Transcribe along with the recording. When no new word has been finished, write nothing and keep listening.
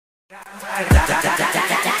Top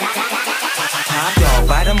dog,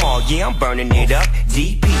 bite them all, yeah, I'm burning it up.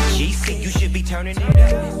 DPGC, you should be turning it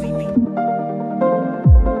up.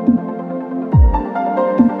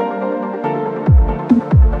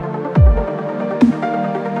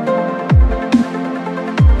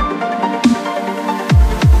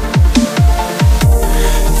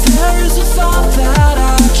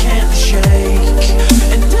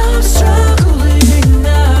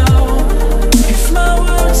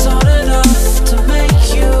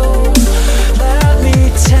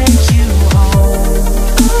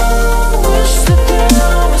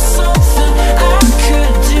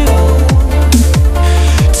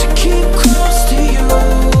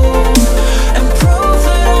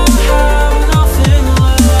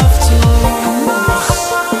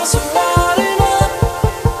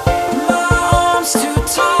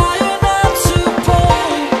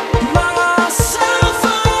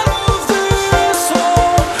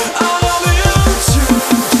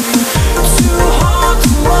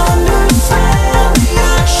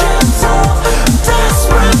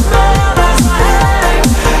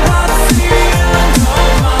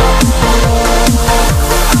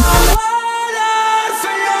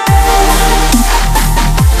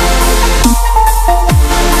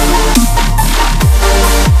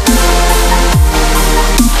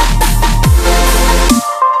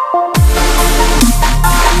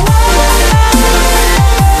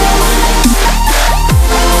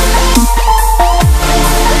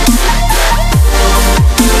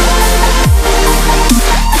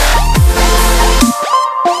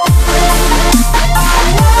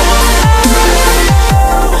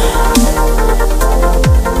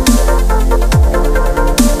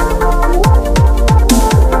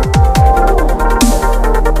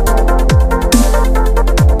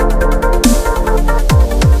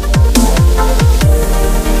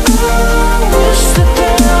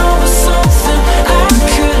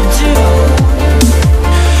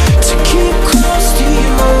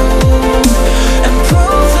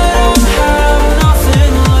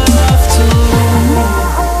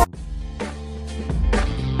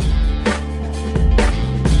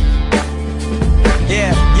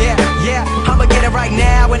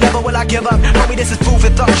 Give up, homie, this is food for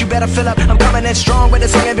thought, you better fill up. I'm coming in strong, but the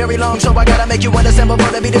song ain't very long, so I gotta make you understand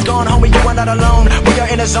before the beat is gone. Homie, you are not alone, we are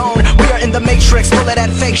in a zone, we are in the matrix, full of that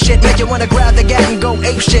fake shit, make you wanna grab the gat and go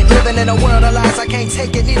ape shit. Living in a world of lies, I can't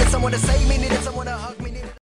take it, needed someone to save me, needed someone